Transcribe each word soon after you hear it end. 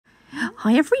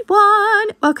Hi everyone,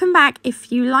 welcome back.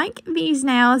 If you like these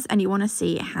nails and you want to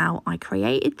see how I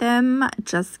created them,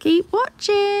 just keep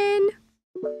watching.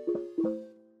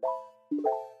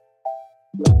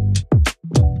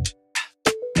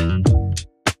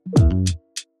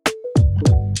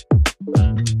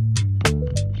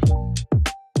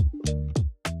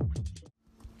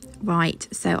 Right,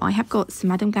 so I have got some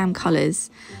Madame Glam colours.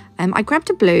 I grabbed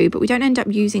a blue, but we don't end up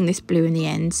using this blue in the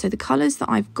end. So the colours that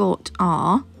I've got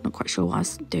are, not quite sure why I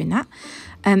was doing that,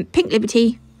 Pink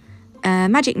Liberty,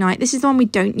 Magic Night, this is the one we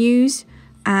don't use,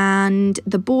 and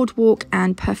the Boardwalk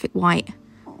and Perfect White.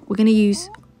 We're going to use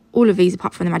all of these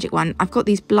apart from the Magic one. I've got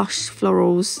these Blush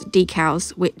Florals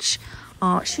decals, which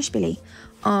are, shush Billy,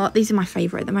 these are my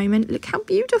favourite at the moment. Look how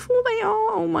beautiful they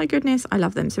are. Oh my goodness, I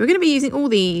love them. So we're going to be using all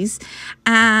these,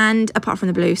 and apart from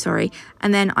the blue, sorry.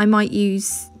 And then I might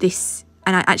use this,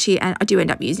 and I do end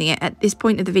up using it. At this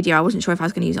point of the video, I wasn't sure if I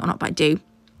was going to use it or not, but I do.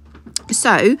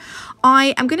 So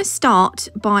I am going to start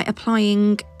by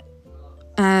applying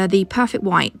the Perfect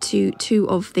White to two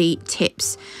of the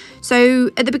tips. So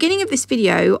at the beginning of this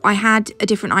video, I had a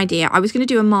different idea. I was going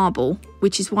to do a marble,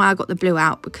 which is why I got the blue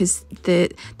out, because the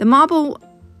marble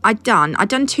I'd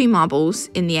done two marbles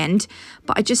in the end,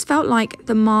 but I just felt like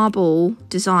the marble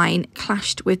design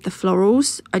clashed with the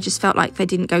florals. I just felt like they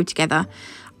didn't go together.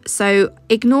 So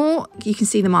ignore, you can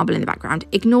see the marble in the background,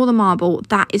 ignore the marble,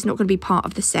 that is not going to be part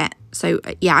of the set. So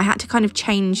yeah, I had to kind of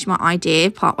change my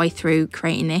idea partway through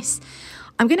creating this.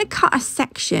 I'm going to cut a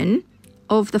section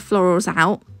of the florals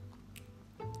out.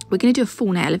 We're going to do a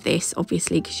full nail of this,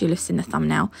 obviously, because you'll have seen the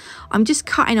thumbnail. I'm just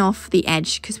cutting off the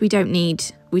edge because we don't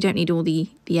need all the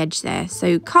edge there.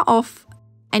 So cut off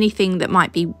anything that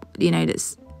might be, you know,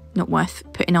 that's not worth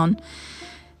putting on.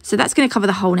 So that's going to cover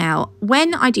the whole nail.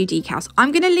 When I do decals,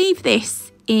 I'm going to leave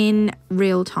this in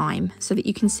real time so that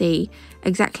you can see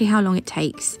exactly how long it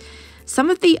takes. Some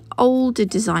of the older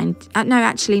design,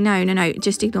 no,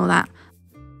 just ignore that.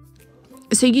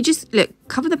 So you just, look,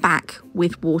 cover the back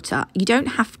with water. You don't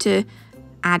have to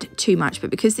add too much, but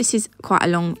because this is quite a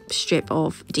long strip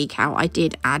of decal, I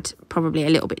did add probably a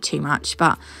little bit too much.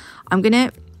 But I'm going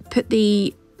to put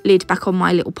the lid back on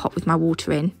my little pot with my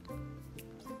water in.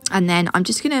 And then I'm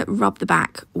just going to rub the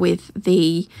back with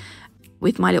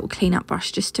my little cleanup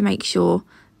brush just to make sure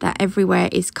that everywhere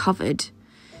is covered.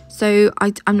 So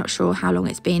I'm not sure how long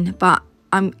it's been, but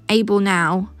I'm able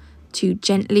now to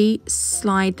gently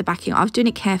slide the backing. I was doing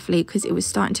it carefully because it was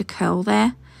starting to curl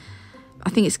there. I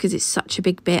think it's because it's such a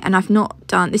big bit, and I've not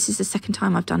done, this is the second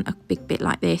time I've done a big bit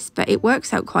like this, but it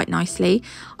works out quite nicely.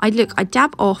 I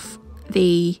dab off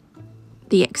the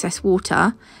excess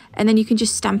water, and then you can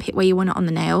just stamp it where you want it on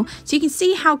the nail. So you can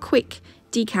see how quick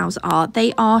decals are.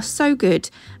 They are so good,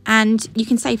 and you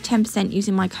can save 10%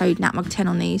 using my code NatMug10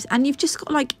 on these, and you've just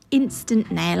got like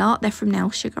instant nail art. They're from Nail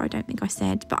Sugar, I don't think I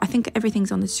said, but I think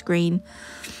everything's on the screen.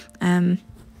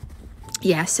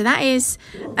 Yeah, so that is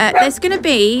there's gonna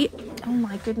be, oh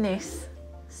my goodness,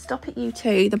 stop it you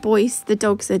two, the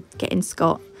dogs are getting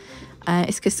Scott.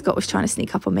 It's because Scott was trying to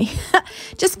sneak up on me.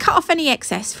 Just cut off any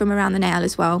excess from around the nail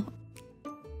as well.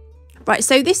 Right,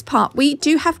 so this part, we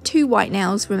do have two white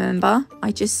nails, remember?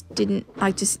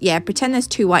 Yeah, pretend there's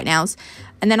two white nails.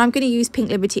 And then I'm going to use Pink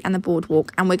Liberty and the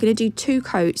Boardwalk, and we're going to do two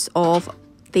coats of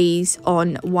these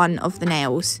on one of the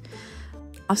nails.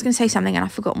 I was going to say something and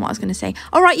I've forgotten what I was going to say.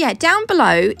 All right, yeah, down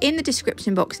below in the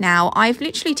description box now, I've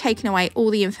literally taken away all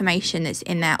the information that's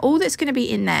in there. All that's going to be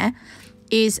in there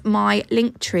is my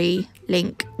Linktree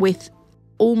link with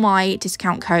all my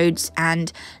discount codes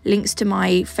and links to my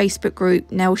Facebook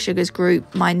group, Nail Sugars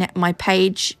group, my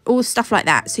page, all stuff like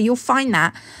that. So you'll find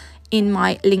that in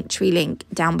my Linktree link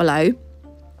down below.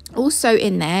 Also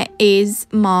in there is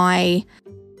my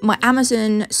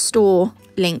Amazon store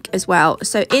link as well.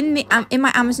 So in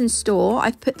my Amazon store,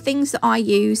 I've put things that I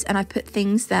use, and I've put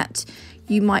things that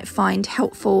you might find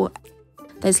helpful.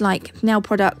 There's like nail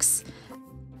products,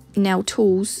 nail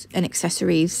tools and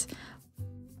accessories.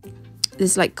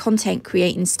 There's like content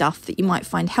creating stuff that you might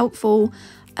find helpful.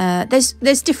 There's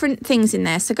different things in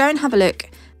there, so go and have a look.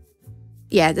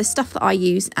 Yeah, there's stuff that I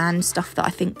use and stuff that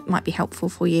I think might be helpful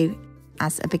for you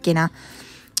as a beginner.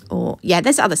 Or yeah,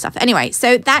 there's other stuff. Anyway,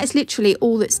 so that is literally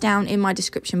all that's down in my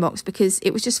description box because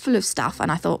it was just full of stuff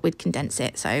and I thought we'd condense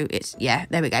it. So it's, yeah,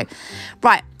 there we go.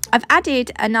 Right, I've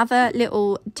added another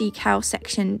little decal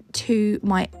section to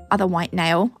my other white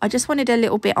nail. I just wanted a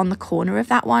little bit on the corner of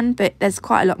that one, but there's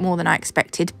quite a lot more than I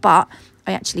expected, but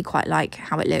I actually quite like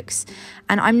how it looks.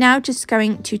 And I'm now just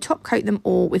going to top coat them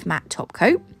all with matte top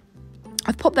coat.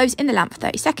 I've popped those in the lamp for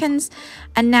 30 seconds,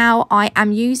 and now I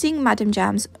am using Madame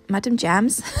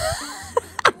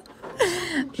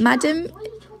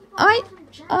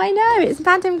I know, it's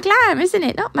Madam Glam, isn't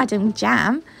it? Not Madam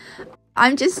Jam.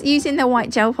 I'm just using the white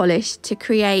gel polish to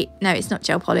create, no, it's not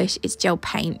gel polish, it's gel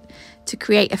paint, to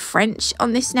create a French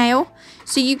on this nail.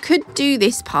 So you could do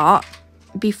this part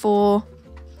before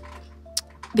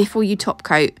you top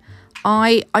coat.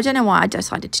 I don't know why I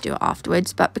decided to do it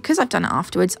afterwards, but because I've done it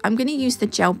afterwards, I'm going to use the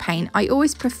gel paint. I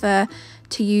always prefer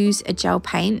to use a gel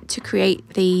paint to create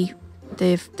the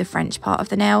French part of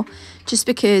the nail, just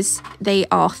because they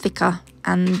are thicker,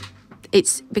 and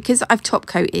it's because I've top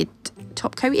coated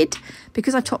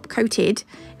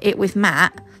it with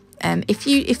matte.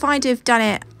 If I'd have done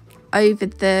it over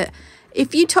the,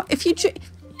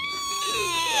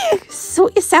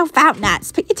 sort yourself out,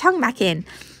 Nats, put your tongue back in.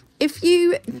 If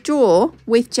you draw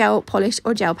with gel polish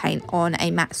or gel paint on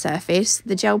a matte surface,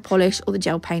 the gel polish or the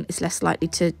gel paint is less likely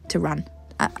to run.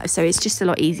 So it's just a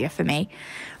lot easier for me.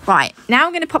 Right, now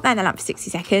I'm going to pop that in the lamp for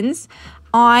 60 seconds.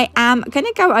 I am going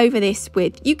to go over this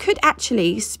with, you could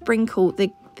actually sprinkle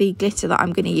the glitter that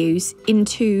I'm going to use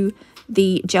into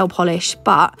the gel polish,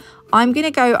 but I'm going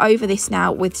to go over this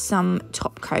now with some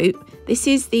top coat. This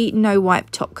is the no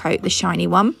wipe top coat, the shiny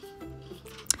one.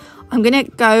 I'm going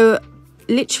to go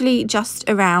literally just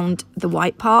around the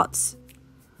white parts.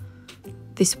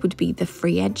 This would be the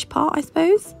free edge part, I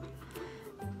suppose.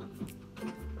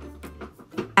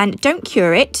 And don't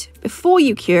cure it. Before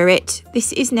you cure it,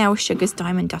 this is Nail Sugar's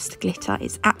Diamond Dust Glitter.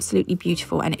 It's absolutely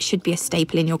beautiful, and it should be a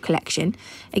staple in your collection.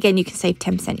 Again, you can save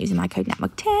 10% using my code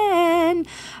NATMUG10.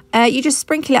 You just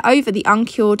sprinkle it over the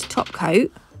uncured top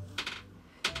coat.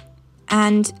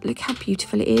 And look how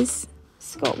beautiful it is.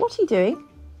 Scott, what are you doing?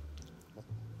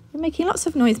 You're making lots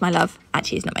of noise, my love.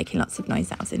 Actually, he's not making lots of noise.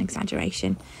 That was an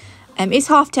exaggeration. It's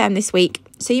half term this week,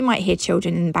 so you might hear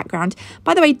children in the background.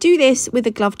 By the way, do this with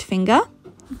a gloved finger.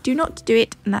 Do not do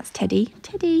it. And that's Teddy.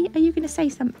 Teddy, are you going to say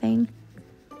something?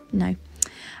 No.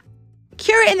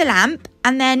 Cure it in the lamp,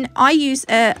 and then I use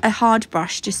a hard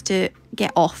brush just to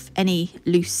get off any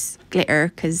loose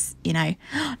glitter, because, you know,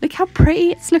 look how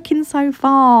pretty it's looking so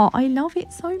far. I love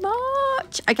it so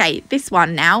much. Okay, this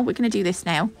one now. We're going to do this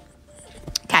now.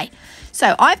 Okay,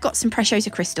 so I've got some Preciosa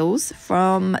crystals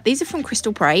these are from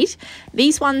Crystal Parade.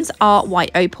 These ones are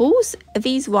white opals.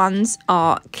 These ones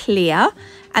are clear.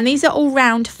 And these are all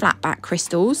round flat back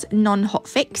crystals, non-hot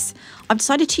fix. I've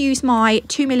decided to use my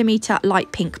 2mm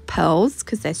light pink pearls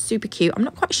because they're super cute. I'm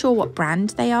not quite sure what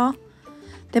brand they are.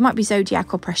 They might be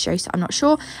Zodiac or Preciosa, I'm not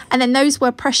sure. And then those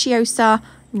were Preciosa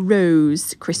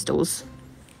rose crystals.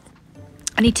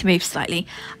 I need to move slightly.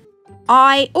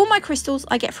 All my crystals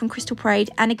I get from Crystal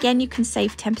Parade, and again you can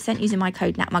save 10% using my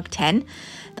code NATMUG10.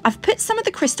 I've put some of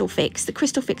the Crystal Fix. The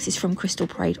Crystal Fix is from Crystal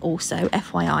Parade also,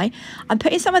 FYI. I'm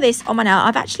putting some of this on my nail.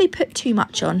 I've actually put too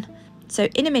much on. So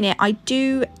in a minute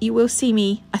you will see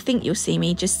me, I think you'll see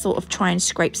me just sort of try and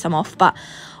scrape some off, but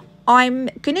I'm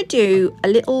gonna do a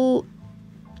little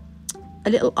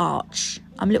arch.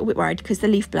 I'm a little bit worried because the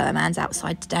leaf blower man's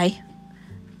outside today.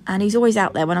 And he's always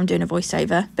out there when I'm doing a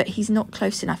voiceover, but he's not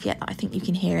close enough yet that I think you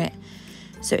can hear it.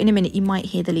 So in a minute, you might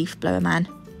hear the leaf blower man.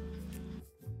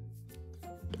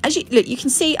 As you look, you can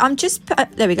see I'm just,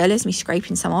 there we go, there's me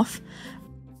scraping some off.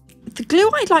 The glue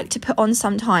I'd like to put on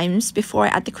sometimes before I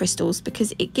add the crystals,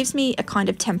 because it gives me a kind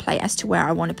of template as to where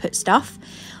I want to put stuff.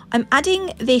 I'm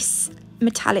adding this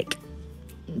metallic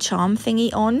charm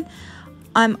thingy on.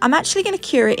 I'm actually going to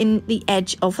cure it in the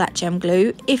edge of that gem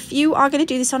glue. If you are going to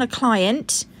do this on a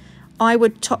client, I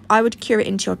would cure it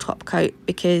into your top coat,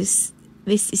 because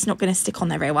this is not going to stick on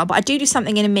there very well. But I do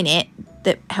something in a minute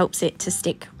that helps it to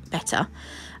stick better.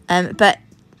 But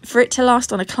for it to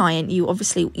last on a client, you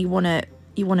obviously you want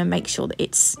to make sure that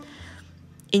it's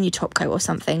in your top coat or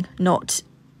something, not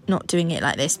doing it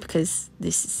like this, because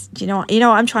this is, you know what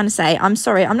I'm trying to say. I'm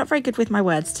sorry, I'm not very good with my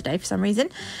words today for some reason.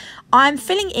 I'm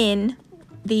filling in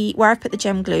where I put the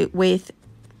gem glue with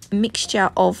a mixture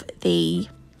of the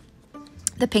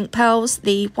pink pearls,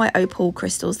 the white opal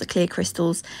crystals, the clear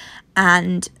crystals,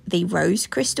 and the rose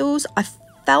crystals. I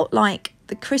felt like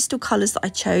the crystal colours that I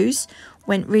chose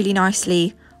went really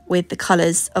nicely with the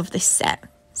colours of this set.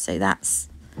 So that's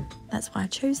why I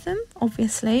chose them,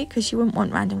 obviously, because you wouldn't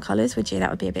want random colours, would you?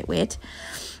 That would be a bit weird.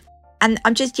 And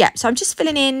I'm just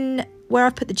filling in where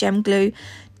I put the gem glue.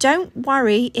 Don't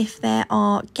worry if there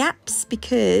are gaps,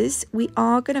 because we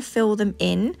are going to fill them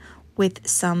in with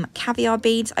some caviar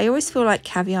beads. I always feel like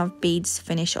caviar beads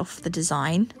finish off the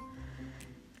design.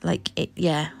 Like it,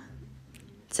 yeah.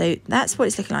 So that's what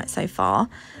it's looking like so far.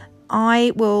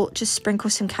 I will just sprinkle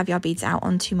some caviar beads out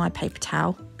onto my paper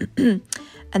towel.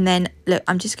 And then, look,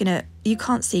 I'm just going to, you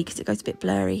can't see because it goes a bit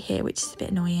blurry here, which is a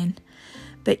bit annoying.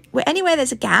 But anywhere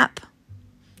there's a gap,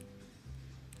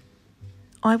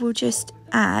 I will just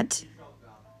add,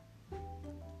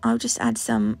 I'll just add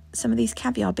some of these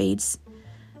caviar beads,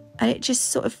 and it just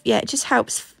sort of, yeah, it just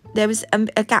helps. There was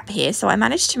a gap here, so I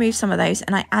managed to move some of those,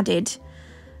 and I added,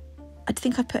 I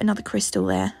think I put another crystal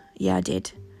there. Yeah, I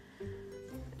did,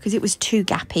 because it was too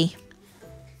gappy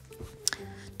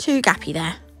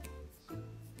there.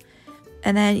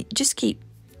 And then just keep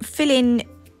filling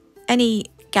any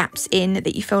gaps in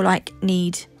that you feel like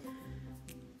need,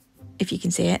 if you can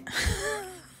see it.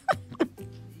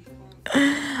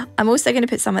 I'm also going to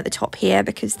put some at the top here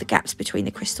because the gaps between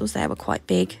the crystals there were quite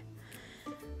big.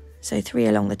 So 3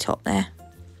 along the top there.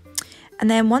 And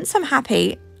then once I'm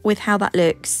happy with how that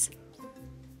looks,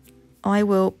 I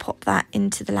will pop that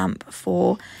into the lamp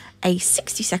for a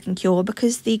 60-second cure,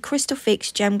 because the Crystal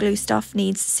Fix gem glue stuff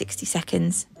needs 60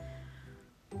 seconds.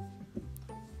 I'm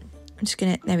just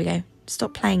going to, there we go.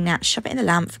 Stop playing that. Shove it in the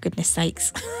lamp, for goodness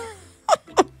sakes.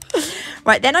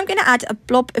 Right, then I'm going to add a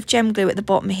blob of gem glue at the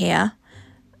bottom here.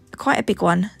 Quite a big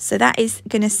one. So that is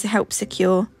going to help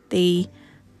secure the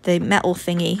metal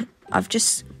thingy. I've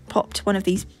just popped one of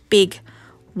these big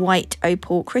white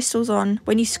opal crystals on.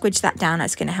 When you squidge that down,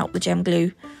 that's going to help the gem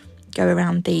glue go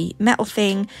around the metal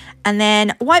thing. And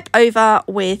then wipe over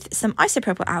with some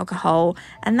isopropyl alcohol.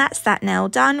 And that's that nail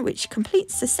done, which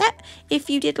completes the set. If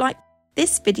you did like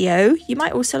this video, you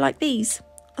might also like these.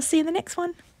 I'll see you in the next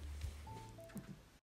one.